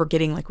I remember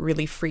getting like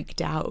really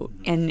freaked out,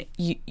 and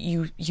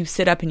you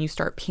sit up and you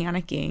start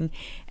panicking,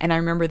 and I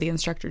remember the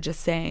instructor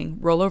just saying,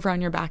 roll over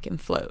on your back and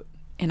float.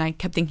 And I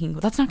kept thinking,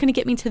 well, that's not going to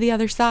get me to the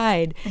other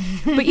side.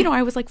 But,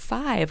 I was like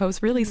 5. I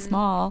was really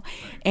small.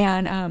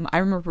 And I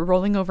remember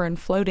rolling over and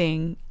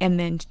floating, and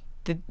then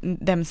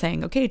them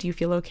saying, okay, do you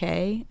feel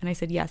okay? And I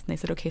said, yes. And they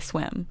said, okay,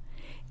 swim.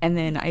 And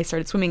then I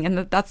started swimming. And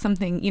that's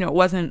something, it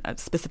wasn't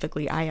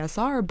specifically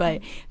ISR,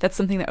 but that's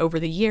something that over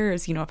the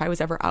years, if I was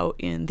ever out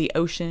in the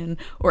ocean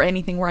or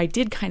anything where I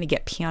did kind of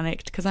get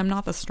panicked because I'm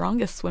not the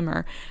strongest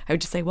swimmer, I would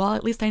just say, well,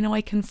 at least I know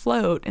I can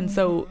float. And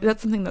so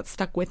that's something that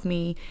stuck with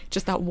me,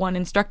 just that one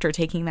instructor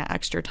taking that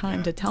extra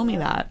time to tell me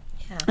that.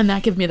 Yeah. And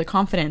that gave me the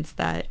confidence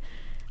that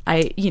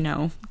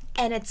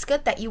And it's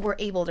good that you were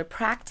able to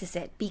practice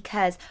it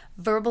because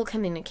verbal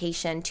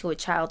communication to a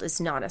child is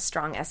not as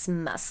strong as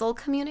muscle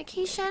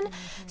communication.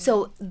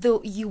 So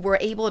though you were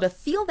able to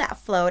feel that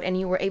float and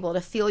you were able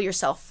to feel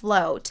yourself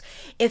float,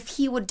 if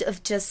he would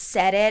have just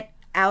said it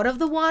out of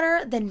the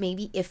water, then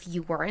maybe if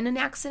you were in an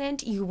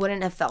accident, you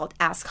wouldn't have felt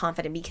as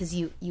confident because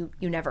you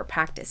never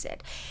practiced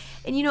it.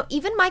 And,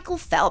 even Michael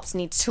Phelps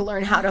needs to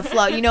learn how to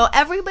float.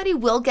 Everybody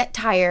will get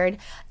tired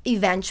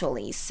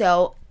eventually.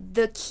 So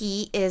the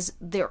key is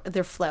their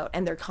float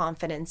and their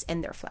confidence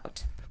in their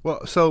float.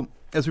 Well, so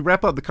as we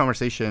wrap up the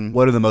conversation,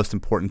 what are the most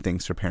important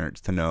things for parents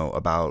to know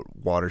about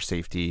water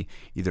safety,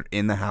 either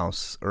in the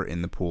house or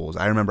in the pools?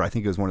 I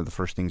think it was one of the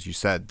first things you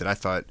said that I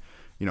thought,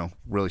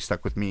 really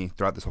stuck with me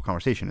throughout this whole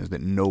conversation, is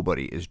that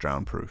nobody is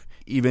drown proof.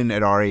 Even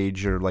at our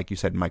age, or like you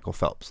said, Michael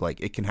Phelps,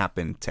 like it can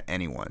happen to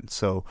anyone.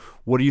 So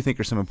what do you think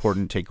are some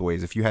important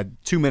takeaways? If you had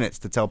 2 minutes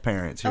to tell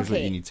parents, here's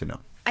what you need to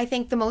know. I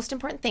think the most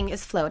important thing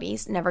is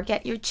floaties. Never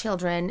get your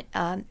children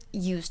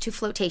used to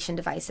flotation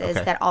devices.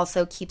 Okay. That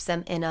also keeps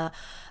them in a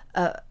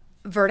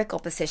vertical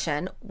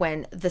position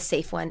when the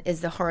safe one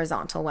is the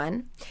horizontal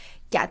one.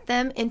 Get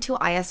them into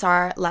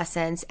ISR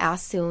lessons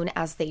as soon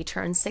as they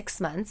turn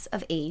 6 months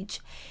of age.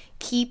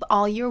 Keep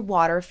all your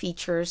water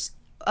features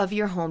of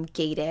your home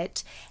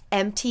gated.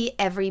 Empty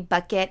every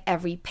bucket,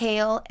 every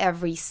pail,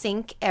 every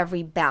sink,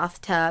 every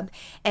bathtub,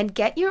 and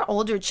get your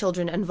older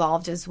children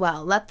involved as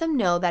well. Let them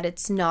know that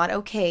it's not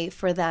okay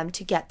for them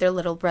to get their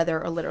little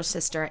brother or little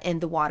sister in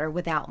the water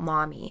without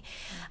mommy.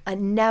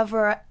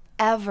 Never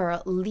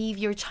ever leave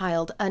your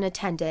child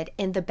unattended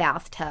in the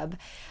bathtub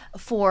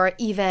for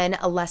even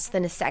less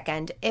than a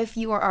second. If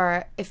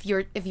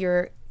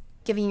you're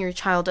giving your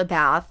child a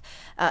bath,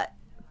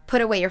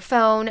 put away your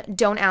phone,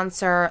 don't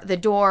answer the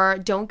door,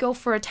 don't go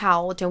for a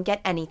towel, don't get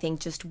anything,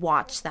 just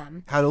watch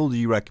them. How old do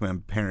you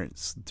recommend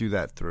parents do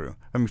that through?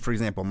 I mean, for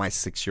example, my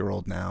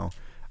 6-year-old now,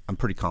 I'm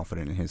pretty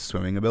confident in his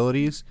swimming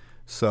abilities,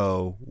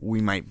 so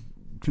we might,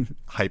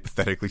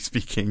 hypothetically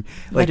speaking,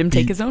 let him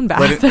take his own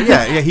bath.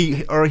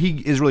 He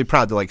is really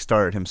proud to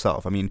start it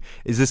himself. I mean,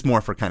 is this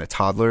more for kind of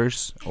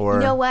toddlers, or?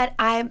 You know what?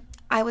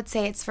 I would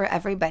say it's for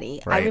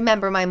everybody. Right. I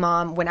remember my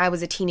mom, when I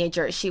was a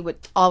teenager, she would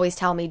always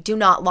tell me, do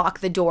not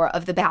lock the door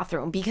of the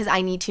bathroom because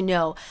I need to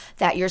know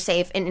that you're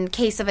safe. And in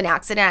case of an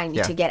accident, I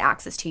need to get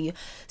access to you.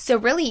 So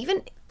really,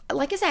 even,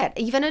 like I said,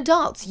 even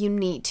adults, you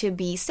need to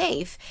be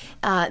safe.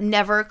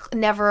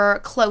 Never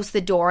close the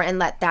door and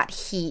let that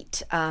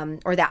heat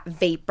or that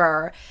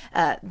vapor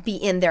be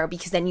in there,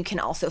 because then you can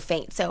also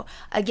faint. So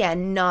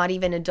again, not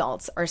even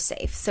adults are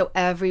safe. So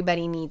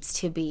everybody needs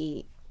to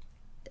be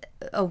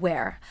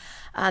aware.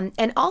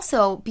 And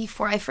also,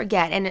 before I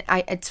forget, and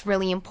it's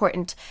really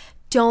important,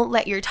 don't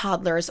let your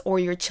toddlers or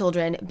your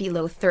children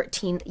below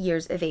 13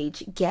 years of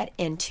age get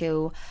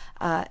into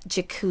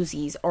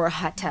jacuzzis or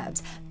hot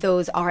tubs.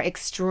 Those are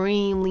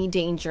extremely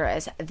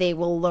dangerous. They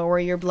will lower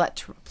your blood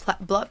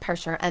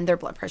pressure and their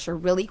blood pressure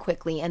really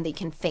quickly, and they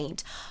can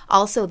faint.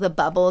 Also, the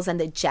bubbles and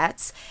the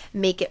jets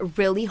make it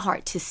really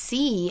hard to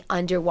see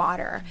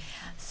underwater.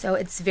 So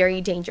it's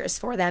very dangerous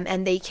for them,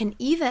 and they can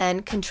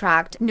even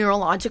contract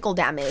neurological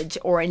damage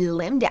or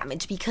limb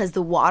damage because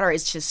the water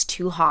is just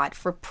too hot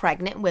for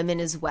pregnant women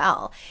as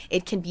well.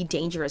 It can be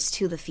dangerous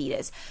to the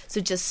fetus. So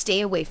just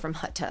stay away from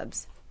hot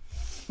tubs.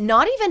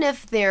 Not even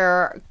if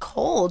they're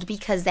cold,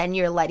 because then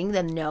you're letting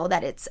them know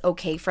that it's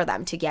okay for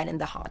them to get in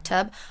the hot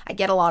tub. I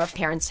get a lot of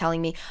parents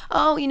telling me,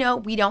 oh,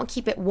 we don't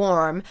keep it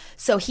warm,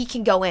 so he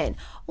can go in.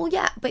 Well,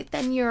 yeah, but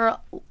then you're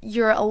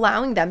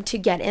allowing them to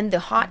get in the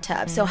hot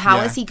tub. So how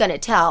is he going to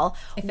tell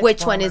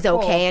which one is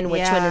okay and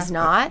which one is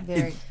not?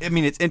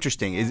 It's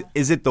interesting.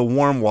 Is it the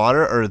warm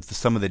water or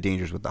some of the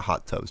dangers with the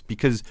hot tubs?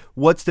 Because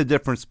what's the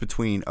difference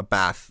between a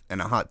bath and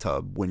a hot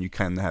tub when you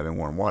can have in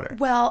warm water?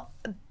 Well,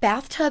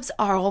 bathtubs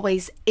are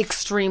always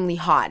extremely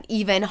hot,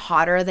 even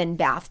hotter than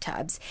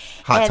bathtubs.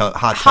 Hot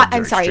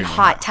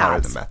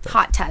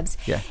tubs.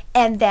 Yeah.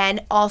 And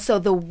then also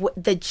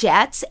the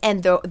jets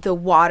and the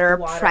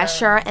water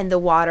pressure and the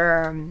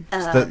water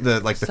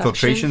the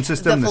filtration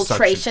system. The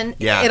filtration,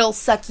 it'll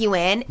suck you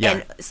in,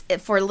 and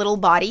for little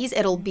bodies,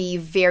 it'll be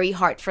very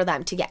hard for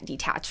them to get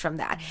detached from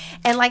that.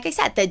 And like I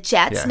said, the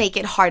jets make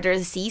it harder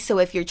to see. So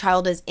if your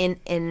child is in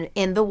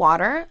the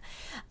water,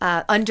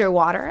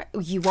 underwater,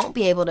 you won't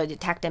be able to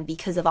detect them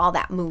because of all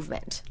that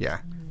movement. Yeah.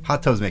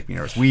 Hot tubs make me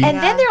nervous.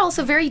 Then they're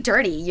also very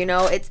dirty.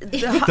 It's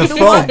the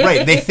foam,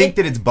 right? They think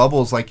that it's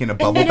bubbles like in a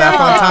bubble bath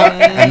on top,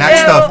 and that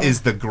stuff is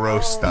the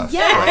gross stuff.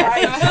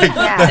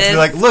 Yeah. You're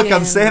like, look,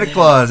 I'm Santa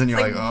Claus, and you're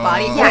like, oh.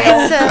 Body.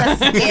 Yeah,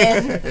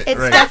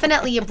 it's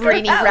definitely a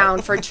breeding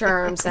ground for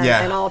germs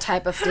and all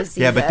type of diseases.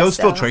 Yeah, but those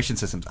filtration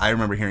systems, I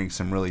remember hearing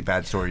some really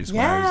bad stories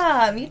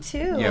when me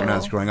too. Yeah, when I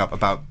was growing up,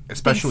 about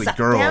especially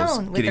girls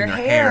getting their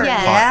hair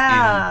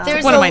caught in.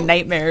 It's one of my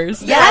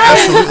nightmares. Yeah,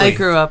 absolutely. I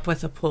grew up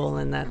with a pool,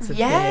 and that's a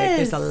big.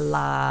 There's a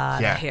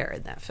lot of hair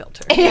in that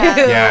filter.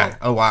 Yeah.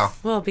 Oh wow.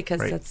 Well,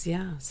 because that's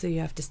so you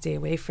have to stay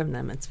away from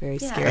them. It's very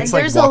scary. And it's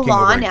there's like a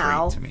law over a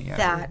now grate to me,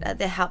 that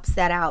helps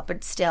that out,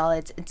 but still,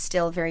 it's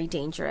still very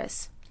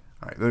dangerous.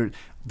 All right.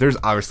 There's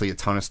obviously a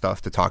ton of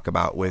stuff to talk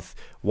about with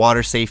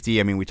water safety.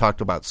 I mean, we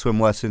talked about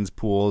swim lessons,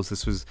 pools.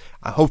 This was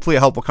hopefully a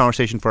helpful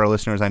conversation for our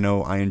listeners. I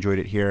know I enjoyed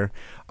it here.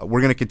 We're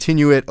going to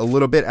continue it a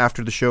little bit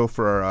after the show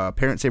for our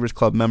Parent Savers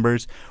Club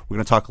members. We're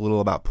going to talk a little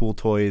about pool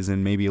toys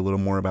and maybe a little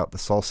more about the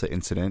salsa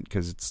incident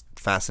because it's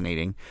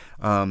fascinating.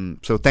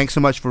 So thanks so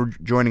much for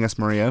joining us,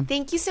 Maria.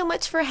 Thank you so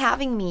much for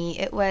having me.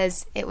 It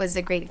was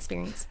a great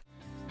experience.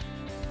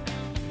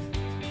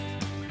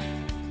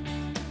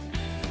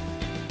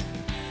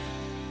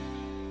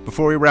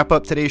 Before we wrap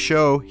up today's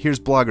show, here's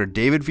blogger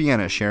David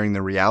Vienna sharing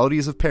the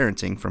realities of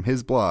parenting from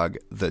his blog,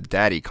 The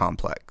Daddy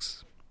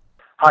Complex.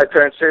 Hi,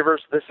 Parent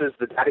Savers. This is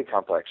The Daddy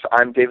Complex.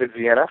 I'm David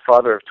Vienna,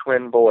 father of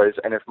twin boys,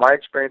 and if my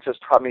experience has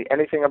taught me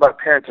anything about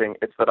parenting,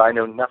 it's that I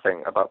know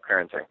nothing about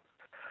parenting.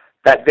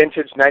 That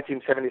vintage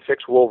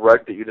 1976 wool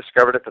rug that you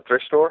discovered at the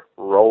thrift store,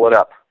 roll it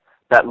up.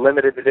 That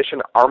limited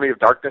edition Army of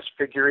Darkness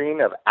figurine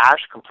of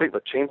Ash, complete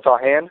with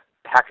chainsaw hand,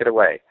 pack it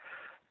away.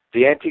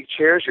 The antique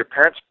chairs your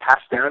parents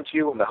passed down to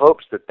you in the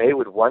hopes that they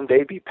would one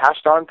day be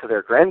passed on to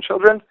their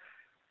grandchildren,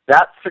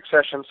 that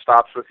succession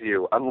stops with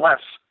you, unless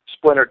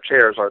splintered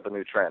chairs are the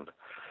new trend.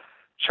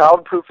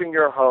 Child-proofing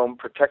your home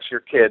protects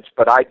your kids,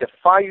 but I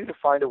defy you to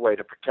find a way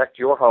to protect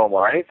your home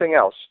or anything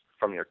else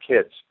from your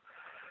kids.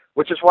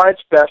 Which is why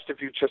it's best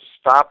if you just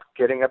stop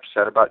getting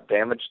upset about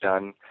damage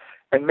done,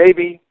 and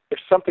maybe, if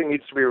something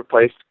needs to be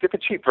replaced, get the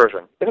cheap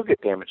version. It'll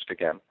get damaged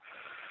again.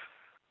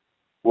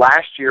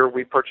 Last year,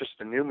 we purchased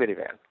a new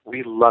minivan.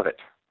 We love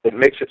it. It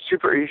makes it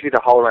super easy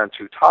to haul around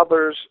 2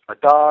 toddlers, a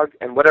dog,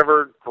 and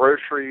whatever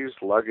groceries,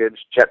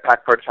 luggage,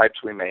 jetpack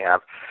prototypes we may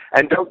have.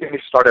 And don't get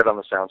me started on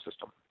the sound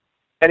system.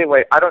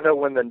 Anyway, I don't know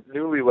when the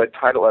newlywed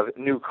title of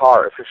new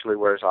car officially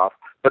wears off,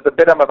 but the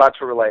bit I'm about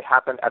to relay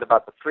happened at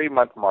about the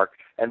 3-month mark,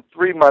 and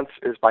 3 months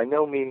is by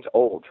no means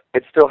old.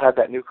 It still had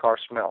that new car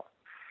smell.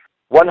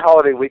 One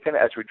holiday weekend,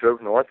 as we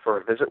drove north for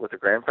a visit with the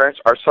grandparents,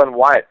 our son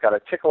Wyatt got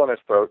a tickle in his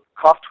throat,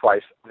 coughed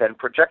twice, then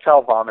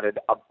projectile vomited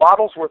a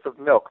bottle's worth of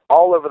milk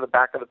all over the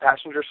back of the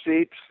passenger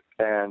seat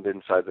and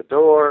inside the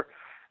door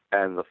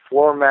and the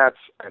floor mats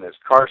and his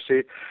car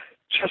seat.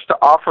 Just to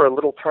offer a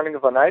little turning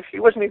of a knife, he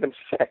wasn't even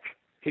sick.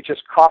 He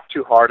just coughed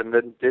too hard and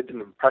then did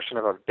an impression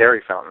of a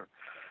dairy fountain.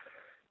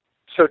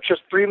 So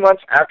just 3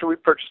 months after we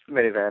purchased the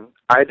minivan,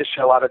 I had to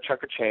shell out a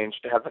chunk of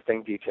change to have the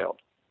thing detailed.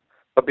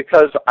 But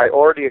because I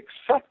already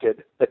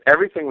accepted that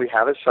everything we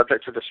have is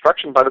subject to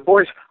destruction by the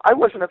boys, I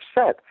wasn't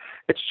upset.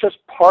 It's just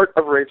part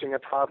of raising a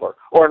toddler,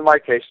 or in my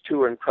case,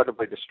 2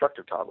 incredibly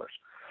destructive toddlers.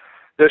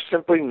 There's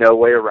simply no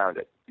way around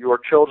it. Your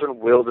children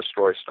will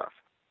destroy stuff.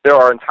 There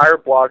are entire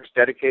blogs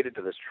dedicated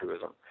to this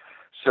truism.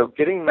 So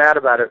getting mad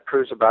about it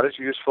proves about as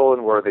useful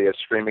and worthy as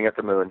screaming at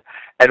the moon.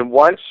 And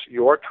once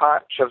your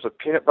tot shoves a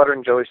peanut butter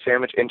and jelly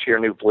sandwich into your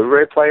new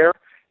Blu-ray player,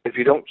 if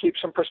you don't keep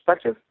some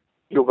perspective,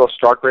 you'll go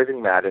stark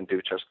raving mad and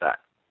do just that.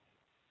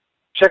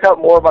 Check out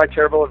more of my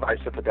terrible advice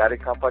at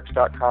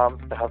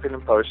thedaddycomplex.com, the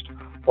Huffington Post,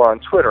 or on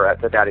Twitter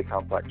at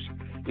thedaddycomplex.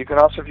 You can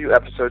also view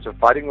episodes of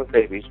Fighting with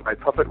Babies, my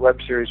puppet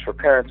web series for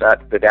parents,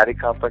 at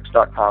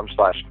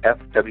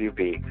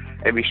thedaddycomplex.com/FWB.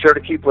 And be sure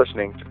to keep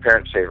listening to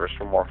Parent Savers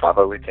for more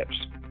fatherly tips.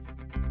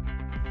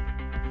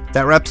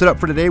 That wraps it up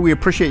for today. We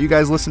appreciate you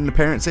guys listening to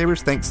Parent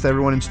Savers. Thanks to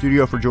everyone in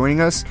studio for joining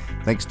us.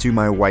 Thanks to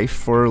my wife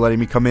for letting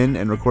me come in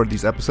and record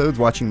these episodes,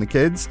 watching the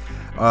kids.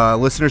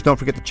 Listeners, don't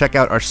forget to check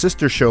out our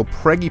sister show,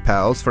 Preggy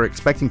Pals, for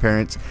expecting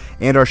parents,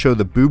 and our show,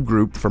 The Boob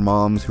Group, for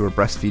moms who are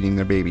breastfeeding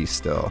their babies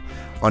still.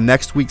 On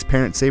next week's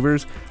Parent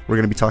Savers, we're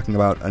going to be talking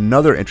about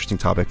another interesting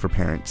topic for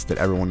parents that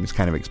everyone is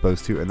kind of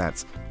exposed to, and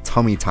that's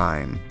tummy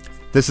time.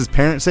 This is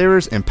Parent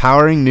Savers,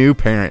 empowering new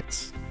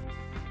parents.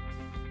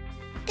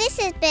 This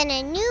has been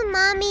a New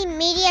Mommy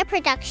Media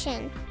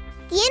production.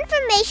 The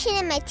information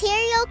and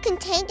material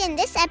contained in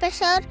this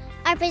episode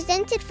are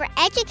presented for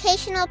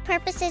educational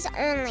purposes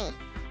only.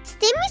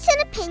 Statements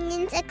and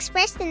opinions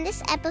expressed in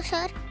this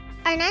episode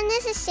are not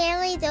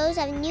necessarily those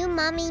of New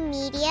Mommy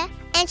Media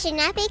and should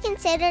not be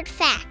considered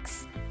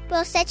facts.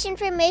 While such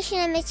information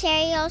and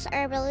materials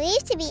are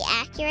believed to be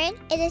accurate,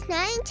 it is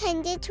not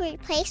intended to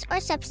replace or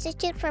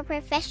substitute for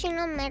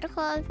professional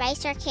medical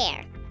advice or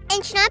care,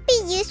 and should not be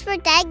used for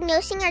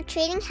diagnosing or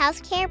treating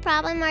healthcare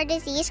problem or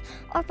disease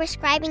or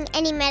prescribing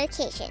any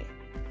medication.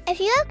 If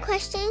you have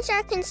questions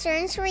or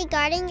concerns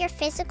regarding your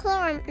physical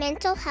or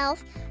mental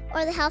health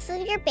or the health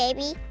of your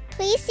baby,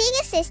 please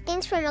seek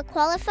assistance from a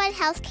qualified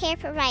healthcare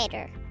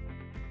provider.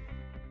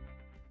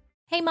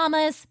 Hey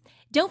mamas,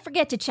 don't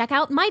forget to check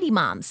out Mighty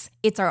Moms.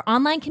 It's our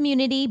online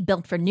community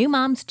built for new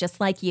moms just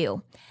like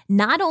you.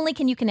 Not only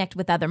can you connect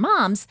with other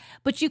moms,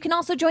 but you can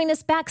also join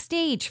us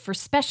backstage for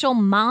special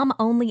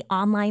mom-only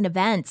online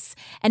events.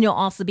 And you'll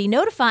also be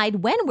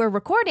notified when we're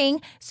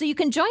recording so you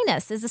can join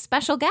us as a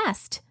special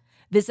guest.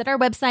 Visit our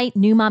website,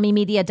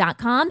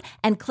 newmommymedia.com,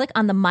 and click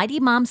on the Mighty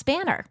Moms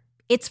banner.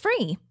 It's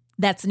free.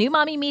 That's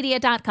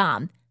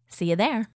newmommymedia.com. See you there.